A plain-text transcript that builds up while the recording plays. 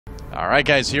All right,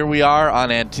 guys, here we are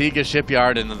on Antiga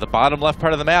Shipyard, and in the bottom left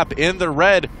part of the map, in the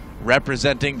red,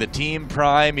 representing the Team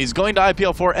Prime. He's going to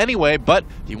IPL 4 anyway, but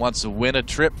he wants to win a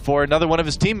trip for another one of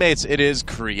his teammates. It is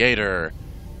Creator.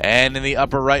 And in the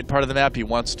upper right part of the map, he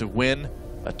wants to win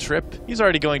a trip. He's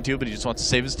already going to, but he just wants to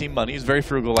save his team money. He's very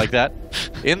frugal like that.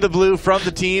 In the blue from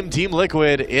the Team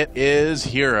Liquid, it is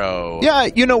HerO. Yeah,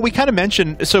 you know, we kind of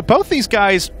mentioned, so both these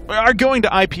guys are going to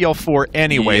IPL 4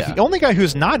 anyway. Yeah. The only guy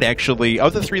who's not actually,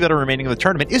 of the three that are remaining in the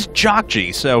tournament, is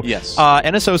Jockji. So yes.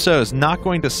 NSOSA is not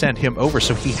going to send him over,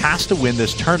 so he has to win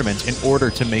this tournament in order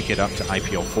to make it up to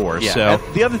IPL 4. Yeah. So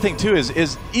and the other thing, too,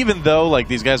 is even though like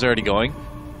these guys are already going,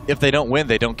 if they don't win,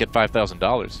 they don't get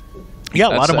 $5,000. Yeah,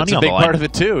 a lot of money on the line. That's a big part of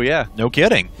it, too, yeah. No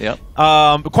kidding. Yep.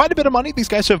 Quite a bit of money. These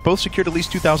guys have both secured at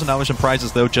least $2,000 in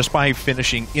prizes, though, just by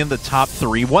finishing in the top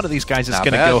 3. One of these guys is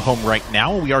going to go home right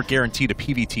now. We are guaranteed a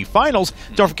PVT Finals.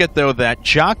 Don't forget, though, that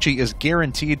Jockji is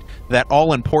guaranteed that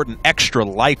all-important extra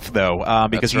life, though,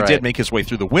 because he did make his way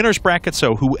through the winner's bracket,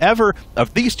 so whoever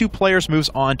of these two players moves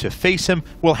on to face him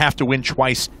will have to win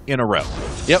twice in a row.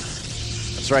 Yep.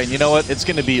 That's right, and you know what? It's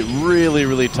going to be really,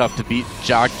 really tough to beat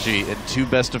Jockji in 2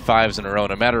 best-of-5s in a row.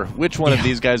 No matter which one of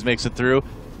these guys makes it through,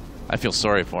 I feel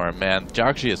sorry for him, man.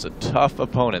 Jockji is a tough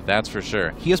opponent, that's for sure.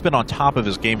 He has been on top of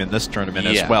his game in this tournament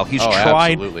as well. He's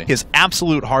tried his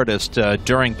absolute hardest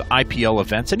during the IPL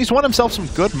events, and he's won himself some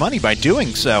good money by doing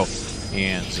so.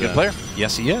 And he's a good player.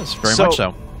 Yes, he is. Very much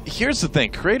so. Here's the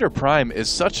thing. Creator Prime is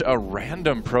such a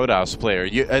random Protoss player.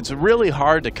 It's really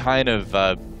hard to kind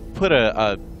of put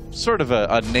sort of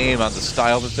a name on the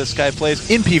style that this guy plays.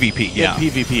 In PvP, yeah. In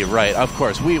PvP, right. Of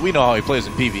course. We know how he plays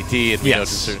in PvT, and we know to a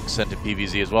certain extent in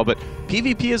PvZ as well, but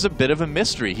PvP is a bit of a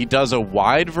mystery. He does a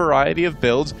wide variety of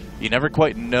builds. You never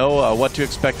quite know what to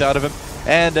expect out of him.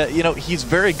 And, you know, he's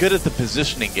very good at the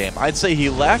positioning game. I'd say he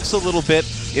lacks a little bit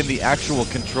in the actual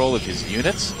control of his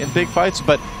units in big fights,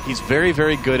 but he's very,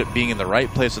 very good at being in the right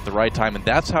place at the right time, and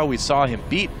that's how we saw him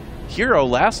beat HerO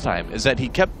last time, is that he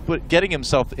kept getting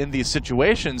himself in these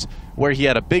situations where he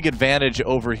had a big advantage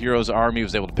over HerO's army. He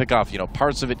was able to pick off, you know,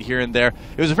 parts of it here and there.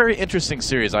 It was a very interesting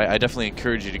series. I definitely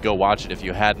encourage you to go watch it if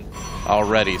you hadn't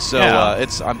already. So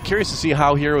I'm curious to see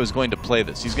how HerO is going to play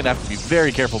this. He's going to have to be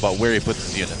very careful about where he puts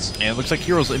his units. And it looks like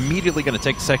HerO's immediately going to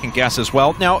take the second guess as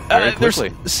well. Now, there's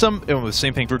some, the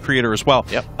same thing for Creator as well.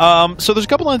 Yep. So there's a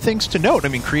couple of things to note. I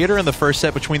mean, Creator in the first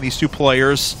set between these two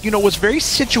players, you know, was very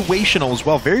situational as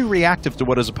well, very reactive to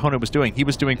what his opponent was doing. He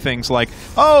was doing things like,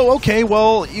 oh, okay,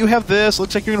 well, you have this.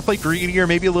 Looks like you're going to play greedy or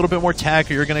maybe a little bit more tech,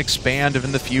 or you're going to expand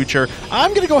in the future. I'm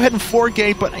going to go ahead and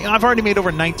 4-gate, but I've already made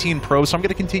over 19 pros, so I'm going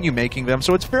to continue making them.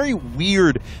 So it's very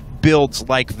weird builds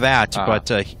like that, but,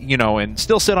 you know, and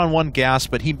still sit on one gas,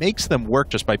 but he makes them work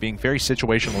just by being very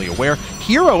situationally aware.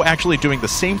 HerO actually doing the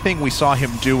same thing we saw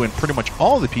him do in pretty much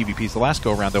all the PvPs the last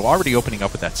go-around, though, already opening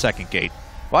up with that second gate.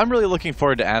 Well, I'm really looking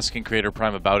forward to asking Creator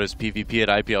Prime about his PvP at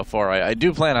IPL 4. I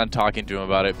do plan on talking to him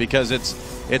about it because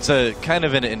it's a kind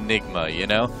of an enigma, you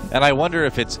know? And I wonder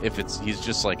if he's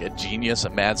just like a genius, a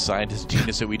mad scientist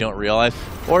genius that we don't realize,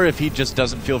 or if he just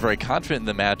doesn't feel very confident in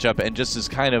the matchup and just is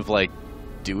kind of like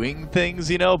doing things,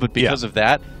 you know, but because of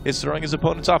that is throwing his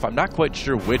opponents off. I'm not quite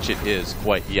sure which it is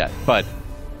quite yet, but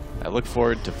I look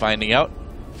forward to finding out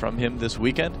from him this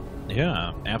weekend.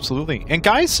 Yeah, absolutely. And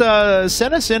guys,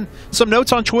 send us in some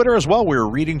notes on Twitter as well. We were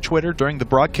reading Twitter during the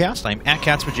broadcast. I'm at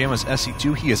CatsPajamas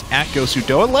SC2. He is at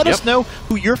GoSudoa. Let us know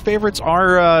who your favorites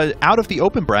are out of the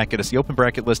open bracket, as the open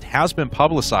bracket list has been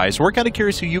publicized. We're kind of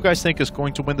curious who you guys think is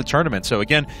going to win the tournament. So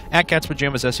again, at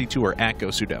CatsPajamas SC2 or at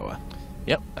GoSudoa.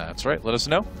 Yep, that's right. Let us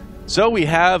know. So we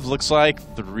have, looks like,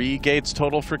 3 gates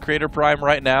total for Creator Prime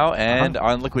right now, and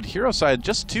on Liquid HerO side,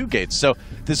 just 2 gates. So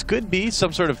this could be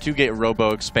some sort of 2-gate robo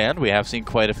expand. We have seen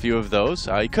quite a few of those.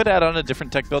 You could add on a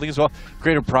different tech building as well.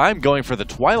 Creator Prime going for the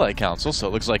Twilight Council, so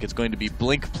it looks like it's going to be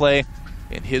Blink play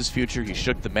in his future. He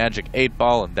shook the magic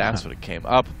 8-ball, and that's what it came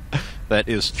up. That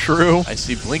is true. I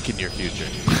see Blink in your future.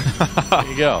 There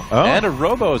you go. And a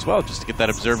robo as well, just to get that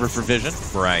observer for vision.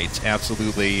 Right,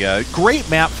 absolutely. Great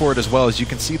map for it as well. As you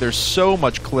can see, there's so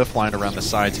much cliff line around the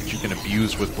sides that you can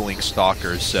abuse with Blink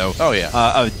Stalkers. So,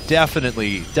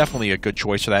 definitely a good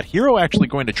choice for that. HerO actually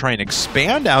going to try and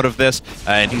expand out of this,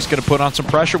 and he's going to put on some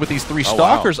pressure with these 3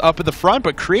 Stalkers up in the front.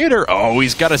 But Creator,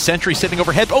 he's got a sentry sitting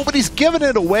overhead. Oh, but he's giving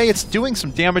it away. It's doing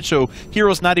some damage, so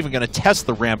HerO's not even going to test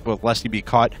the ramp lest he be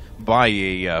caught by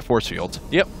a force field.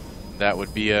 Yep. That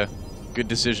would be a good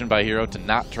decision by HerO to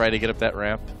not try to get up that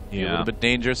ramp. Yeah. A little bit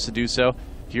dangerous to do so.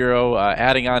 HerO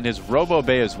adding on his Robo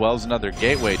Bay as well as another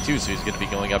gateway too, so he's going to be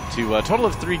going up to a total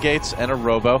of 3 gates and a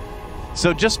Robo.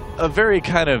 So just a very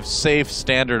kind of safe,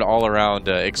 standard, all-around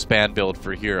expand build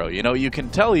for HerO. You know, you can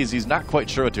tell he's not quite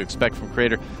sure what to expect from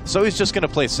Creator, so he's just going to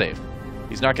play safe.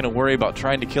 He's not going to worry about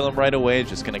trying to kill him right away. He's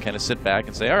just going to kind of sit back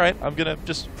and say, all right, I'm going to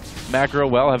just macro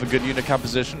well, have a good unit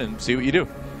composition, and see what you do.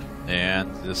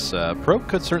 And this probe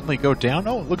could certainly go down.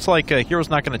 Oh, it looks like HerO's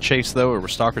not going to chase, though, or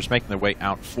Stalker's making their way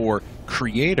out for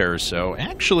Creator. So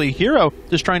actually, HerO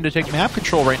is trying to take map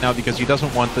control right now because he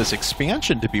doesn't want this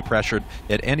expansion to be pressured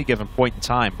at any given point in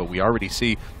time. But we already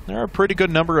see there are a pretty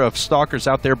good number of Stalkers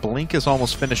out there. Blink is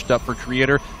almost finished up for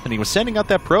Creator, and he was sending out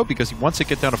that probe because he wants to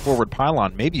get down a forward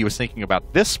pylon. Maybe he was thinking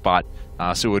about this spot,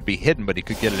 so it would be hidden, but he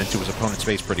could get it into his opponent's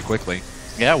face pretty quickly.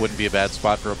 Yeah, it wouldn't be a bad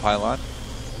spot for a pylon.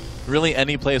 Really,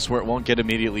 any place where it won't get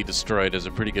immediately destroyed is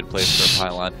a pretty good place for a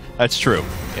pylon. That's true.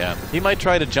 Yeah. He might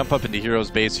try to jump up into HerO's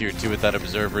base here, too, with that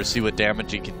observer, see what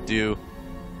damage he can do.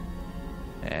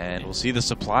 And we'll see the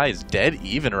supply is dead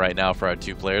even right now for our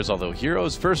two players, although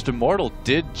HerO's first Immortal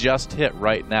did just hit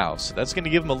right now. So that's going to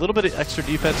give him a little bit of extra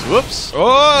defense. Whoops!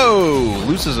 Oh!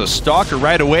 Loses a Stalker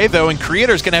right away, though, and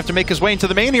Creator's going to have to make his way into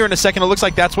the main here in a second. It looks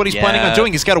like that's what he's planning on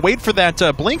doing. He's got to wait for that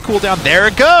Blink cooldown. There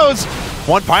it goes!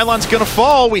 One pylon's going to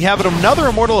fall. We have another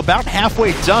Immortal about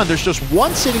halfway done. There's just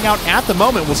one sitting out at the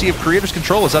moment. We'll see if Creator's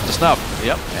control is up to snuff.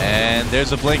 Yep, and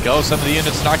there's a Blink. Oh, some of the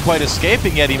units not quite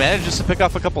escaping yet. He manages to pick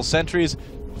off a couple sentries.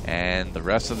 And the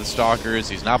rest of the Stalkers,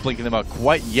 he's not blinking them out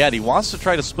quite yet. He wants to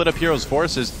try to split up HerO's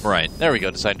forces. Right. There we go,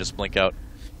 decided to just blink out.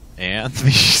 And the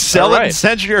Zealot and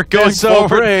Sentry are going so forward.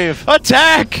 Brave.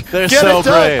 Attack! They're so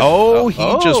brave. Oh, he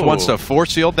just wants to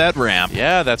force field that ramp.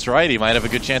 Yeah, that's right. He might have a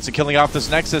good chance of killing off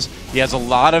this Nexus. He has a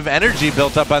lot of energy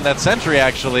built up on that Sentry,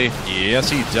 actually.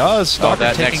 Yes, he does. Stalker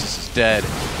that Nexus is dead.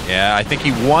 Yeah, I think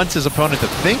he wants his opponent to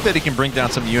think that he can bring down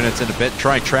some units in a bit,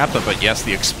 try and trap them. But yes,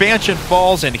 the expansion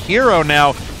falls, and HerO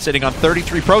now sitting on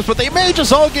 33 probes, but they may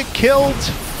just all get killed.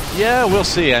 Yeah, we'll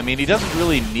see. I mean, he doesn't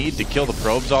really need to kill the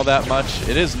probes all that much.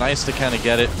 It is nice to kind of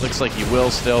get it. Looks like he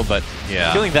will still, but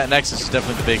killing that Nexus is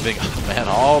definitely the big thing. Oh, man,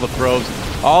 all the probes,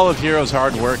 all of HerO's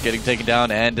hard work getting taken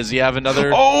down, and does he have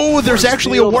another... Oh, there's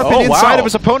actually a warp inside of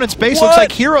his opponent's base. What? Looks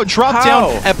like HerO dropped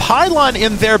down a pylon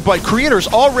in there, but Creator's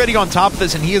already on top of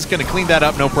this, and he is going to clean that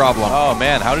up, no problem. Oh,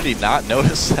 man, how did he not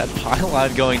notice that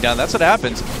pylon going down? That's what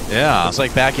happens. Yeah. Looks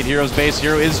like back at HerO's base,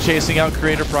 HerO is chasing out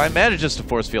Creator Prime, manages to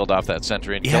force field off that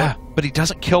Sentry and kill him. But he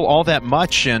doesn't kill all that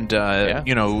much, and,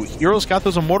 you know, HerO's got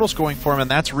those Immortals going for him,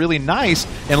 and that's really nice.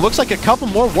 And it looks like a couple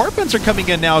more Warpins are coming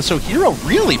in now, so HerO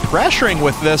really pressuring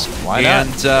with this. Why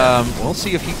not? And we'll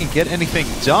see if he can get anything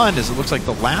done, as it looks like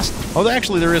the last... Oh,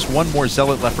 actually, there is one more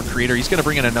Zealot left for Creator. He's going to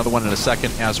bring in another one in a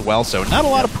second as well, so not a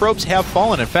lot of probes have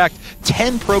fallen. In fact,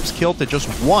 10 probes killed to just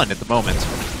 1 at the moment.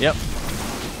 Yep.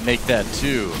 Make that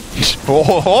 2.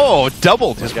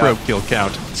 Doubled his probe kill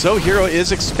count. So HerO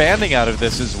is expanding out of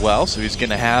this as well, so he's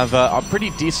going to have a pretty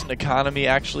decent economy.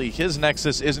 Actually, his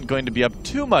Nexus isn't going to be up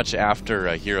too much after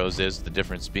HerO's is, the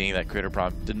difference being that Creator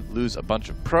Prime didn't lose a bunch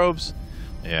of probes.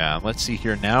 Yeah, let's see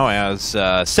here now as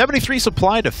 73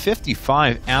 supply to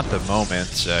 55 at the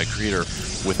moment. Creator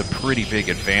with a pretty big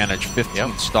advantage,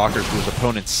 15 Stalkers to his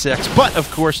opponent's 6. But, of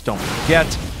course, don't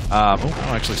forget,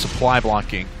 actually supply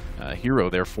blocking HerO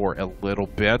there for a little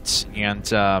bit. And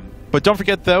but don't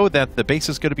forget, though, that the base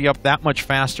is going to be up that much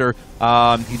faster.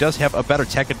 He does have a better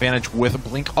tech advantage with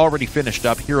Blink already finished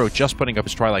up. HerO just putting up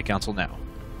his Twilight Council now.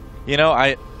 You know,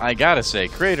 I gotta say,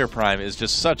 Creator Prime is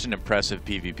just such an impressive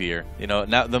PvPer. You know,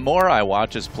 now the more I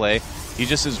watch his play, he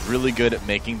just is really good at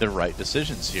making the right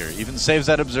decisions here. Even saves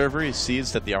that Observer, he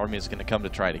sees that the army is going to come to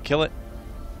try to kill it.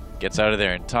 Gets out of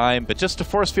there in time, but just to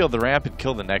force field the ramp and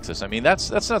kill the Nexus, I mean,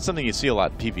 that's not something you see a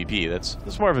lot in PvP.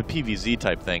 That's more of a PvZ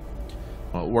type thing.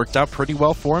 Well, it worked out pretty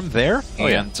well for him there.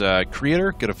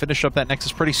 Creator going to finish up that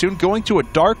Nexus pretty soon, going to a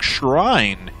Dark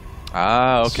Shrine.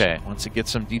 Ah, okay. So once it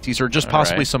gets some DTs, or just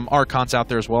possibly some Archons out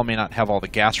there as well, may not have all the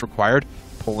gas required.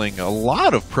 Pulling a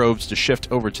lot of probes to shift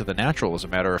over to the Natural, as a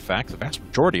matter of fact, the vast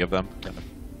majority of them.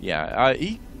 Yeah,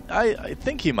 I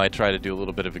think he might try to do a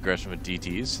little bit of aggression with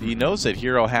DTs. He knows that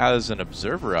HerO has an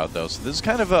Observer out, though, so this is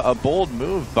kind of a bold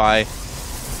move by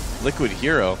Liquid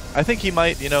HerO. I think he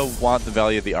might, you know, want the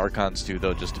value of the Archons, too,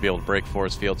 though, just to be able to break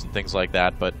force fields and things like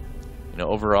that, but, you know,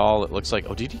 overall, it looks like...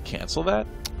 Oh, did he cancel that?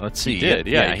 Let's see. He did,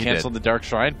 yeah. He canceled the Dark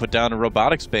Shrine, put down a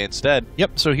Robotics Bay instead.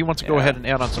 Yep, so he wants to go ahead and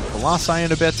add on some Colossi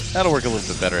in a bit. That'll work a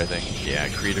little bit better, I think. Yeah,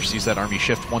 Creator sees that army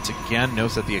shift once again,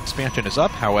 knows that the expansion is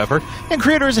up, however, and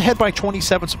Creator is ahead by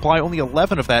 27 supply, only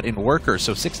 11 of that in Workers,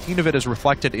 so 16 of it is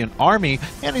reflected in Army,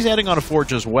 and he's adding on a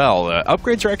Forge as well.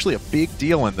 Upgrades are actually a big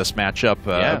deal in this matchup.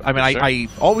 I mean, I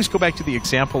always go back to the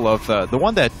example of the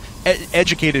one that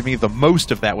educated me the most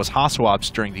of that was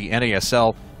Haswabs during the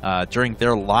NASL during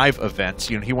their live events.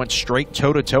 You know, he went straight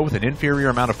toe-to-toe with an inferior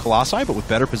amount of Colossi, but with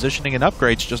better positioning and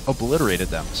upgrades, just obliterated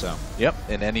them. So, yep,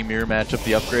 in any mirror matchup,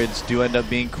 the upgrades do end up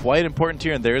being quite important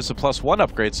here, and there is a +1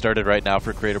 upgrade started right now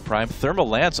for Creator Prime. Thermal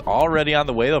Lance already on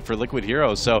the way, though, for Liquid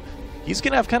HerO, so he's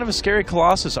going to have kind of a scary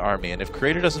Colossus army, and if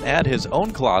Creator doesn't add his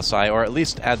own Colossi, or at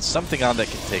least add something on that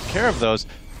can take care of those,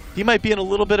 he might be in a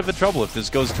little bit of a trouble if this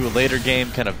goes to a later game,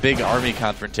 kind of big army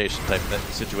confrontation type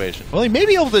situation. Well, he may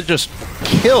be able to just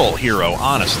kill HerO,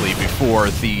 honestly, before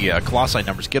the Colossi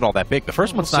numbers get all that big. The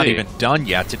first one's not even done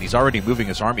yet, and he's already moving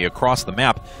his army across the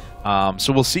map.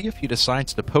 So we'll see if he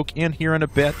decides to poke in here in a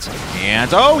bit.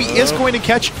 And, he is going to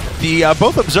catch the...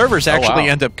 both observers actually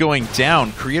end up going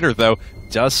down. Creator, though,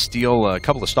 does steal a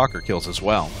couple of Stalker kills as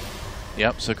well.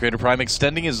 Yep, so Creator Prime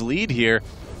extending his lead here.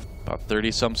 About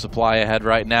 30-some supply ahead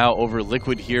right now over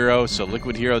Liquid HerO, so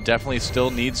Liquid HerO definitely still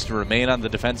needs to remain on the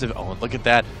defensive. Oh, and look at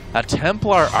that. A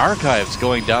Templar Archives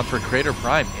going down for Creator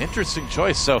Prime. Interesting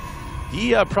choice. So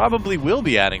he probably will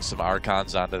be adding some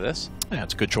Archons onto this. Yeah,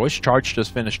 it's a good choice. Charge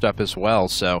just finished up as well,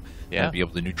 so yeah, be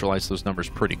able to neutralize those numbers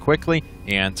pretty quickly.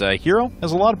 And HerO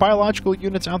has a lot of biological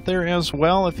units out there as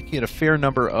well. I think he had a fair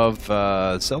number of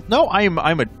No,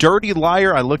 I'm a dirty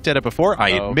liar. I looked at it before. I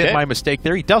admit my mistake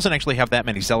there. He doesn't actually have that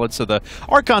many Zealots, so the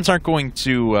Archons aren't going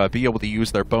to be able to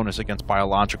use their bonus against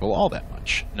biological all that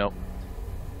much. Nope.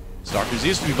 Stalkers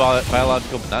used to be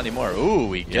biological, but not anymore.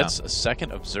 Ooh, he gets a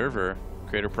second Observer.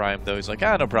 Creator Prime, though, he's like,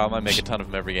 no problem, I make a ton of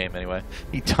them every game anyway.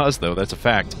 He does, though, that's a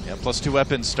fact. Yeah, +2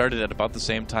 weapons started at about the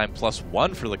same time,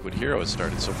 +1 for Liquid HerO has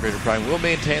started, so Creator Prime will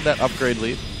maintain that upgrade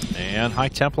lead. And High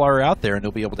Templar are out there, and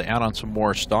he'll be able to add on some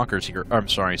more Stalkers here, I'm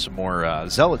sorry, some more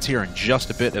Zealots here in just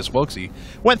a bit as well, because he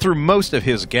went through most of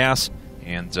his gas,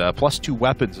 and +2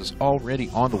 weapons is already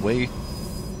on the way.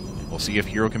 We'll see if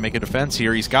HerO can make a defense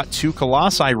here. He's got 2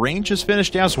 Colossi. Range is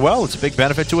finished as well. It's a big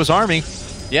benefit to his army.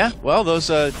 Yeah, well, those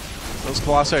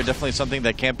Colossi are definitely something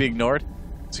that can't be ignored.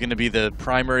 It's going to be the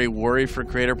primary worry for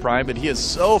Creator Prime, but he is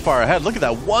so far ahead. Look at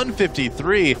that,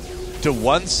 153 to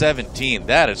 117.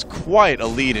 That is quite a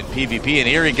lead in PvP, and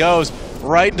here he goes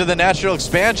right into the natural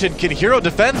expansion. Can HerO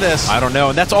defend this? I don't know,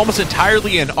 and that's almost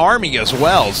entirely an army as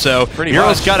well, so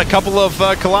HerO's got a couple of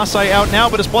Colossi out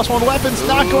now, but his +1 weapon's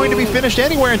not going to be finished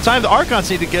anywhere in time. The Archons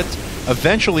need to get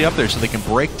eventually up there so they can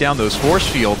break down those force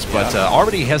fields, but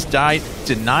already has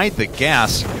denied the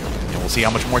gas. We'll see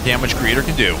how much more damage Creator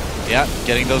can do. Yeah,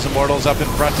 getting those Immortals up in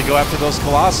front to go after those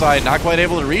Colossi. Not quite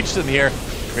able to reach them here.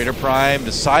 Creator Prime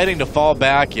deciding to fall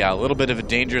back. Yeah, a little bit of a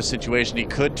dangerous situation. He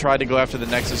could try to go after the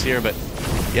Nexus here, but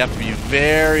you have to be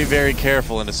very, very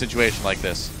careful in a situation like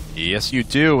this. Yes, you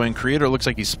do, and Creator looks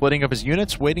like he's splitting up his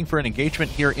units, waiting for an engagement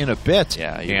here in a bit.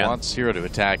 Yeah, he wants HerO to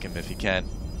attack him if he can.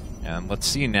 And let's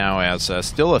see now, as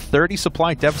still a 30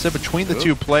 supply deficit between the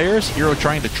two players. HerO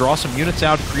trying to draw some units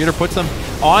out. Creator puts them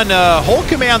on hold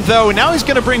command, though. Now he's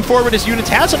going to bring forward his units.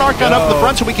 Has an Archon up the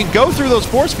front, so we can go through those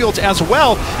force fields as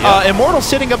well. Immortals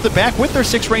sitting up the back with their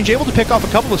 6 range, able to pick off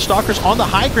a couple of Stalkers on the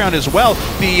high ground as well.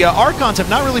 The Archons have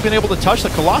not really been able to touch the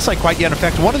Colossi quite yet. In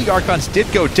fact, one of the Archons did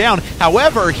go down.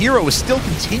 However, HerO is still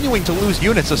continuing to lose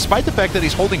units. Despite the fact that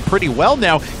he's holding pretty well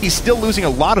now, he's still losing a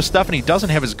lot of stuff, and he doesn't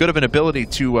have as good of an ability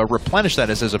to replenish that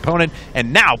as his opponent.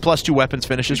 And now +2 weapons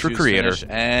finishes for Creator.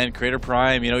 And Creator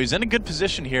Prime, you know, he's in a good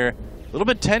position here. A little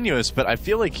bit tenuous, but I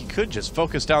feel like he could just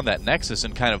focus down that Nexus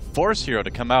and kind of force HerO to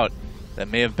come out. That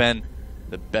may have been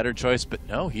the better choice, but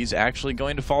no, he's actually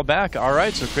going to fall back. All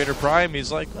right, so Creator Prime,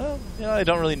 he's like, well, you know, I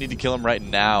don't really need to kill him right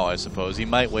now, I suppose. He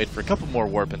might wait for a couple more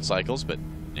warp-in cycles, but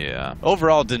yeah,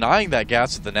 overall, denying that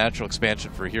gas at the natural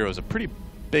expansion for HerO is a pretty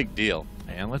big deal.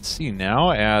 And let's see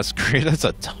now, as Creator's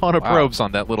a ton of probes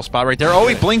on that little spot right there. Oh,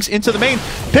 he blinks into the main,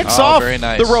 picks off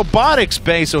the robotics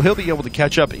bay, so he'll be able to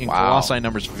catch up in Colossi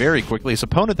numbers very quickly. His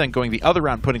opponent then going the other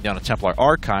round, putting down a Templar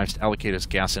Archives to allocate his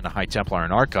gas into High Templar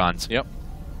and Archons. Yep,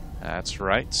 that's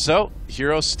right. So,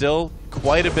 HerO still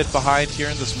quite a bit behind here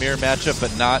in this mirror matchup,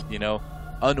 but not, you know,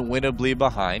 unwinnably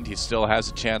behind. He still has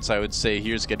a chance, I would say.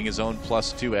 Here's getting his own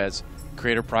 +2 as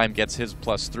Creator Prime gets his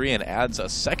 +3 and adds a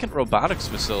second robotics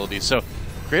facility. So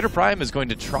Creator Prime is going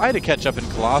to try to catch up in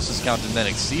Colossus count and then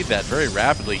exceed that very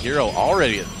rapidly. HerO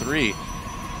already at 3.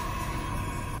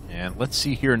 And let's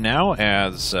see here now,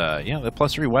 as the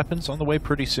 +3 weapons on the way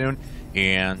pretty soon,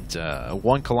 and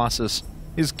one Colossus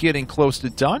is getting close to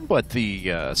done, but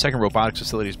the second robotics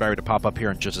facility is about to pop up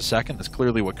here in just a second. That's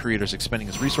clearly what Creator's expending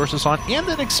his resources on, and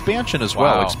an expansion as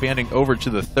well, expanding over to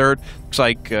the third. Looks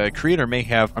like HerO may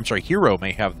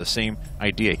have the same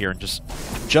idea here in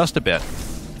just a bit.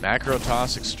 Macro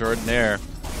toss extraordinaire.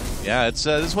 Yeah, it's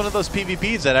one of those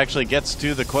PvPs that actually gets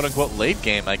to the quote-unquote late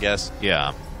game, I guess.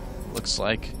 Yeah. Looks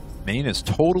like Main is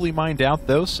totally mined out,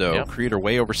 though, so Creator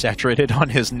way oversaturated on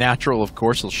his natural, of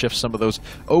course. He'll shift some of those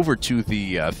over to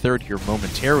the third here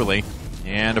momentarily.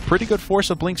 And a pretty good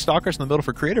force of Blink Stalkers in the middle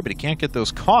for Creator, but he can't get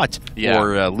those caught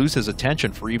or lose his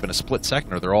attention for even a split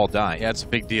second, or they're all dying. Yeah, it's a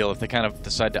big deal. If they kind of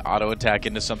decide to auto-attack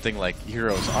into something like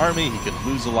HerO's army, he could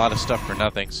lose a lot of stuff for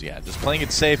nothing. So yeah, just playing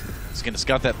it safe. He's going to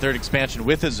scout that third expansion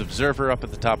with his Observer up at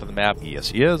the top of the map.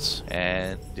 Yes, he is.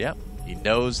 And yeah, he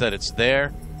knows that it's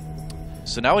there.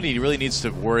 So now what he really needs to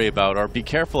worry about or be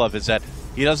careful of is that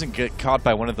he doesn't get caught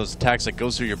by one of those attacks that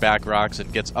goes through your back rocks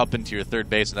and gets up into your third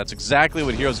base, and that's exactly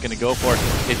what HerO's going to go for.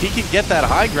 If he can get that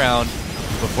high ground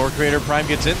before Creator Prime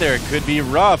gets in there, it could be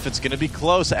rough. It's going to be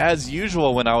close, as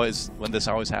usual, when this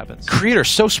always happens. Creator's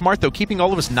so smart, though, keeping all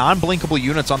of his non-blinkable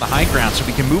units on the high ground so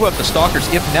we can move up the Stalkers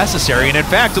if necessary. And in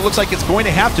fact, it looks like it's going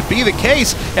to have to be the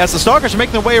case as the Stalkers are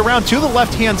making their way around to the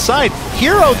left-hand side.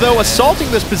 HerO, though, assaulting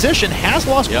this position, has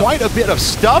lost quite a bit of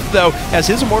stuff, though, as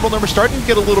his Immortal number starting to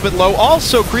get a little bit low.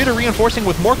 Also, Creator reinforcing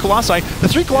with more Colossi. The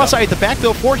 3 Colossi at the back,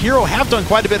 though, for HerO have done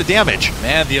quite a bit of damage.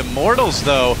 Man, the Immortals,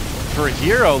 though, for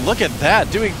HerO, look at that,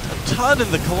 doing a ton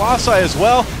in the Colossi as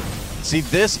well. See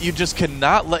this, you just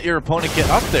cannot let your opponent get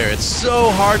up there. It's so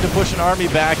hard to push an army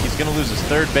back. He's going to lose his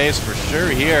third base for sure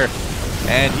here.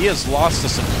 And he has lost the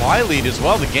supply lead as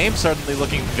well. The game's suddenly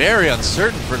looking very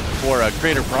uncertain for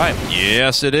Creator Prime.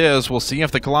 Yes, it is. We'll see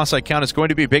if the Colossi count is going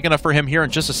to be big enough for him here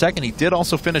in just a second. He did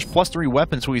also finish +3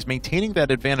 weapons, so he's maintaining that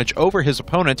advantage over his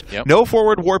opponent. No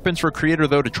forward warpins for Creator,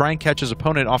 though, to try and catch his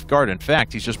opponent off guard. In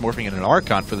fact, he's just morphing in an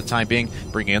Archon for the time being,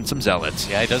 bringing in some Zealots.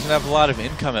 Yeah, he doesn't have a lot of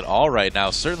income at all right now.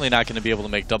 Certainly not going to be able to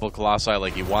make double Colossi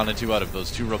like he wanted to out of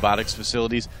those 2 robotics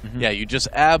facilities. Yeah, you just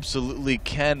absolutely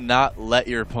cannot let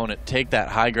your opponent take that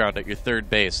high ground at your third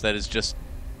base. That is just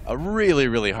a really,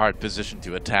 really hard position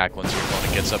to attack once your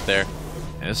opponent gets up there.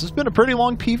 And this has been a pretty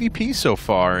long PvP so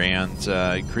far, and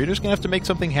Creator's going to have to make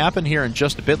something happen here in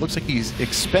just a bit. Looks like he's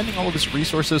expending all of his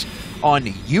resources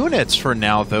on units for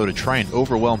now, though, to try and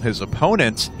overwhelm his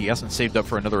opponent. He hasn't saved up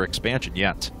for another expansion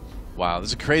yet. Wow, this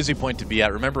is a crazy point to be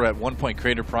at. Remember, at one point,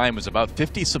 Creator Prime was about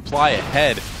 50 supply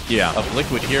ahead of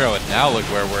Liquid HerO, and now look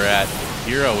where we're at.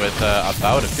 HerO with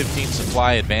about a 15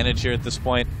 supply advantage here at this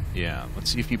point. Yeah, let's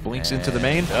see if he blinks into the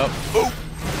main.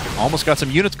 Almost got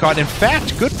some units caught. In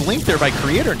fact, good blink there by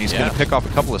Creator, and he's going to pick off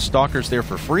a couple of Stalkers there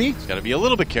for free. He's got to be a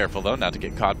little bit careful, though, not to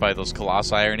get caught by those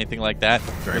Colossi or anything like that.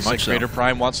 Very much so. Creator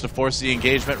Prime wants to force the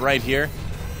engagement right here,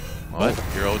 but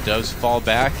HerO does fall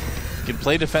back. Can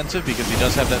play defensive because he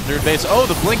does have that third base. Oh,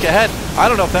 the blink ahead. I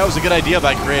don't know if that was a good idea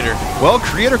by Creator. Well,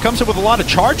 Creator comes in with a lot of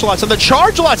charge lots, and the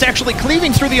charge lots actually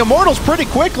cleaving through the Immortals pretty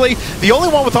quickly. The only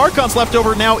one with Archons left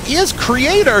over now is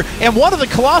Creator, and one of the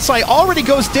Colossi already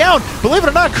goes down. Believe it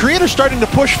or not, Creator's starting to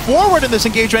push forward in this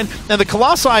engagement, and the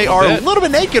Colossi are a little bit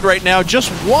naked right now.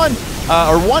 Just one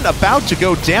about to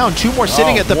go down, 2 more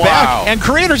sitting at the back, and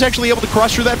Creator's actually able to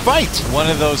cross through that fight. One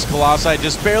of those Colossi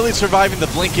just barely surviving. The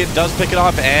blink in does pick it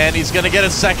off, and he's going to get a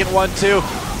second one too.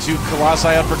 2 Colossi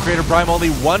up for Creator Prime, only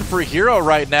 1 for HerO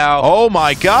right now. Oh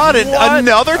my god, and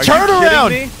another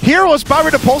turnaround! HerO is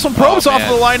about to pull some probes off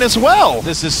the line as well.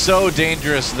 This is so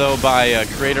dangerous though by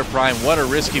Creator Prime. What a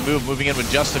risky move, moving in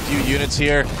with just a few units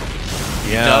here.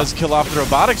 Does kill off the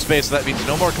robotic space, so that means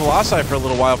no more Colossi for a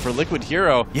little while for Liquid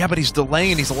HerO. Yeah, but he's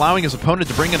delaying. He's allowing his opponent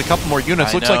to bring in a couple more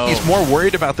units. Looks like he's more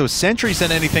worried about those sentries than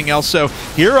anything else. So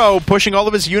HerO pushing all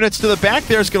of his units to the back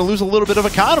there is going to lose a little bit of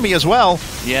economy as well.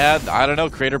 Yeah, I don't know.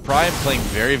 Creator Prime playing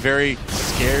very, very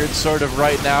scared sort of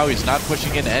right now. He's not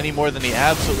pushing in any more than he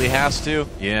absolutely has to.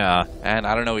 Yeah. And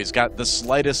I don't know. He's got the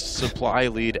slightest supply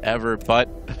lead ever, but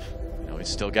he's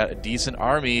still got a decent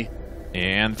army.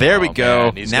 And there we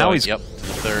go. Man, now he's to the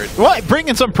third. Well,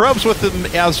 bringing some probes with him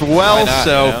as well.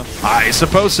 So I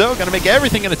suppose so. Going to make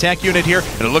everything an attack unit here.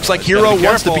 And it looks like HerO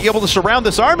wants to be able to surround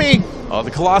this army. Oh,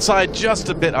 the Colossi just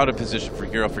a bit out of position for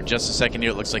HerO for just a second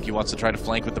here. It looks like he wants to try to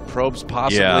flank with the probes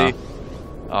possibly. Yeah.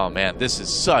 Oh man, this is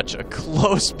such a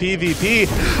close PvP.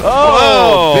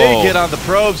 Oh, big hit on the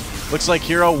probes. Looks like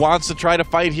HerO wants to try to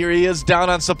fight here. He is down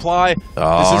on supply.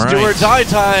 This is do or die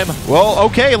time. Well,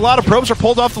 okay, a lot of probes are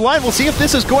pulled off the line. We'll see if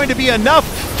this is going to be enough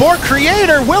for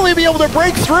Creator. Will he be able to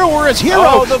break through, or is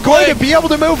HerO going to be able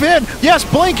to move in? Yes,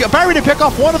 Blink, Byron to pick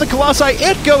off one of the Colossi.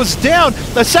 It goes down.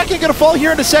 The second going to fall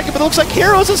here in a second, but it looks like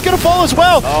HerO's is going to fall as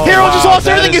well. HerO just lost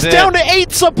everything. He's down to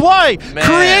 8 supply. Man.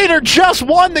 Creator just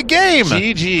won the game.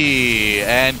 GG.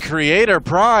 And Creator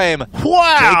Prime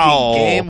taking game